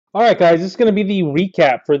All right, guys, this is going to be the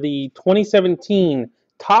recap for the 2017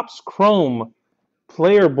 Topps Chrome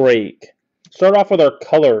Player Break. Start off with our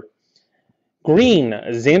color. Green,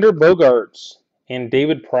 Xander Bogaerts and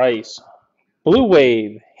David Price. Blue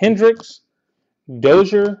Wave, Hendricks,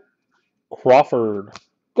 Dozier, Crawford.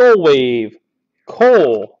 Gold Wave,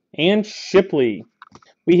 Cole and Shipley.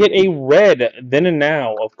 We hit a red then and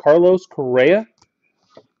now of Carlos Correa.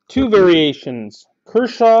 Two variations,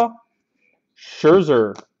 Kershaw,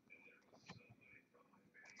 Scherzer.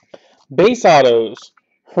 Base autos,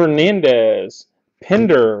 Hernandez,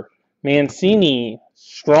 Pinder, Mancini,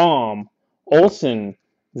 Strom, Olson,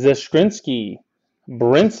 Zashkrinsky,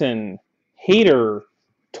 Brinson, Hader,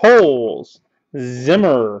 Tolles,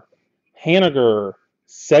 Zimmer, Haniger,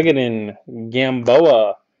 Seguin,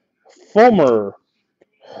 Gamboa, Fulmer,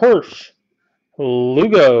 Hirsch,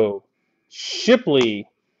 Lugo, Shipley,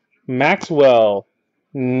 Maxwell,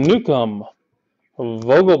 Newcomb,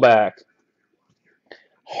 Vogelback,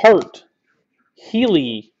 Hart,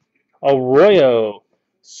 Healy, Arroyo,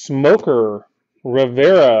 Smoker,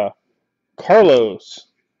 Rivera, Carlos,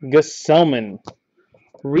 Gesellman.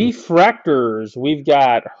 Refractors, we've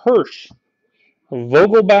got Hirsch,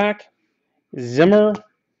 Vogelback, Zimmer,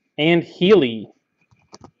 and Healy.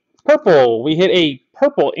 Purple, we hit a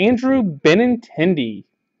purple Andrew Benintendi.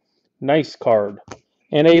 Nice card.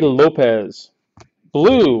 And a Lopez.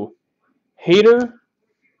 Blue, Hader,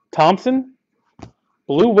 Thompson.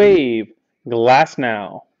 Blue Wave,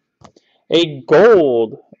 Glasnow. A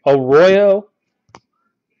gold, Arroyo,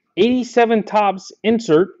 87 Topps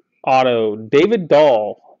insert auto, David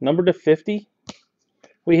Dahl, number to 50.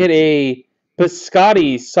 We hit a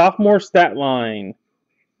Piscotty sophomore stat line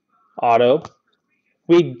auto.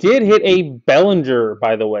 We did hit a Bellinger,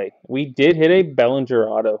 by the way. We did hit a Bellinger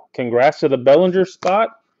auto. Congrats to the Bellinger spot.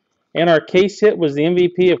 And our case hit was the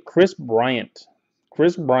MVP of Chris Bryant.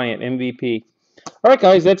 Chris Bryant, MVP. All right,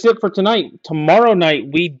 guys, that's it for tonight. Tomorrow night,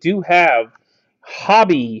 we do have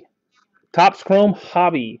Hobby, Topps Chrome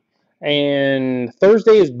Hobby. And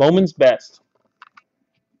Thursday is Bowman's Best.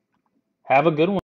 Have a good one.